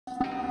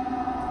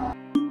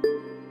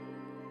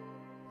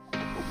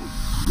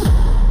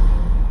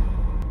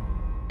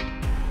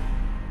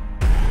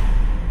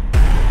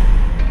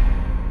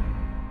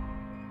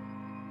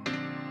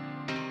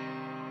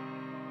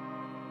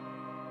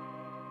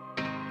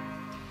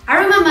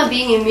remember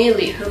being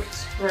immediately hooked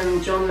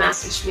when John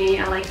messaged me.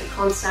 I like the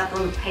concept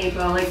on the paper,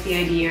 I like the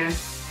idea.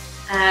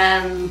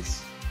 And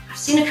I've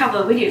seen a couple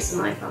of videos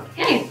and I thought,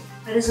 hey,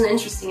 that is an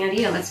interesting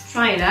idea, let's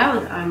try it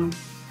out. I'm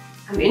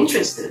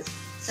interested,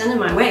 send it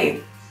my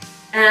way.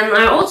 And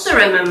I also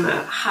remember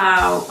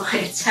how I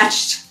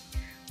attached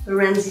the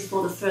Renzi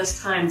for the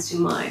first time to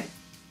my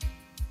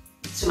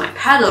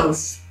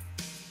pedals.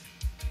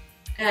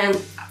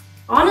 And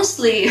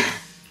honestly,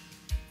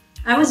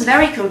 I was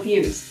very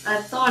confused.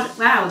 I thought,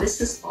 wow, this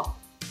is odd.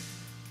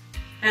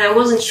 And I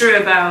wasn't sure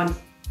about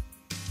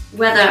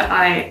whether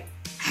I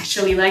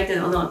actually liked it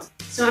or not.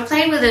 So I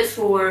played with it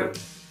for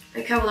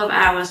a couple of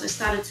hours. I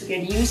started to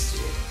get used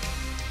to it.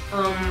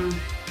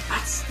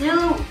 But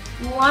still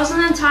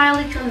wasn't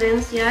entirely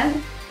convinced yet.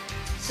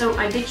 So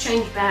I did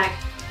change back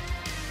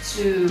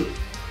to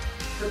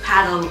the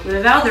pedal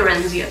without the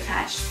Renzi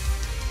attached.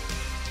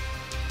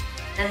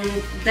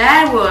 And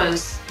that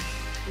was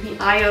the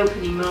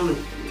eye-opening moment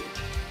for me.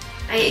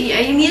 I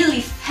immediately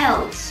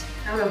felt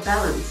out of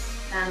balance,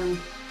 and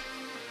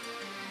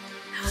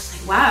I was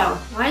like, wow,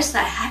 why is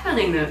that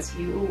happening now to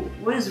you?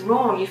 What is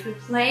wrong? You've been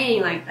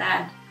playing like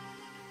that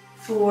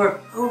for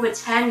over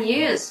 10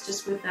 years,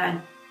 just with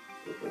a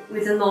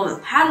normal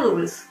pedal,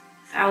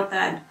 without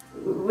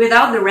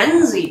the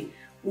Renzi.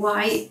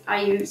 Why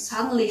are you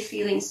suddenly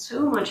feeling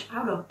so much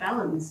out of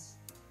balance?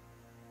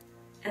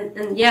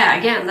 And yeah,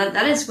 again,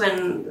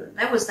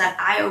 that was that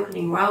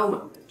eye-opening wow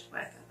moment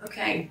where I thought,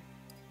 okay,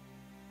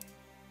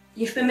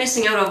 you've been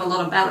missing out on a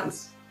lot of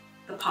balance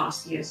the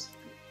past years.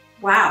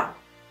 Wow.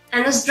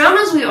 And as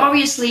drummers, we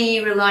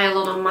obviously rely a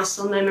lot on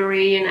muscle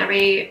memory, and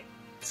every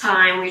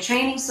time we're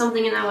training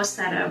something in our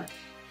setup,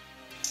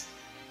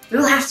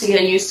 we'll have to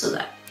get used to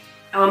that.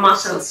 Our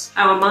muscles,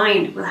 our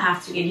mind will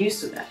have to get used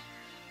to that.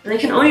 And I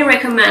can only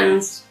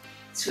recommend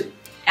to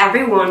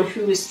everyone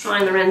who is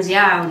trying the Renzi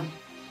out,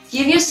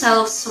 give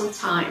yourself some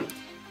time.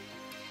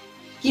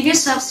 Give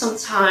yourself some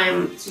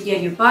time to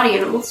get your body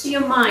and also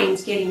your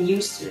mind getting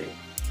used to it.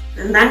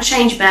 And then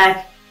change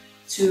back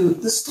to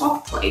the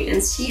stock plate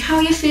and see how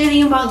you're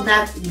feeling about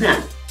that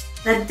then.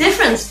 That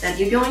difference that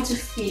you're going to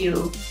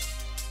feel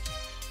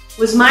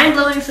was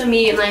mind-blowing for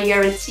me, and I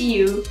guarantee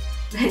you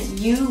that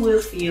you will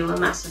feel a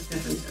massive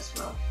difference as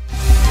well.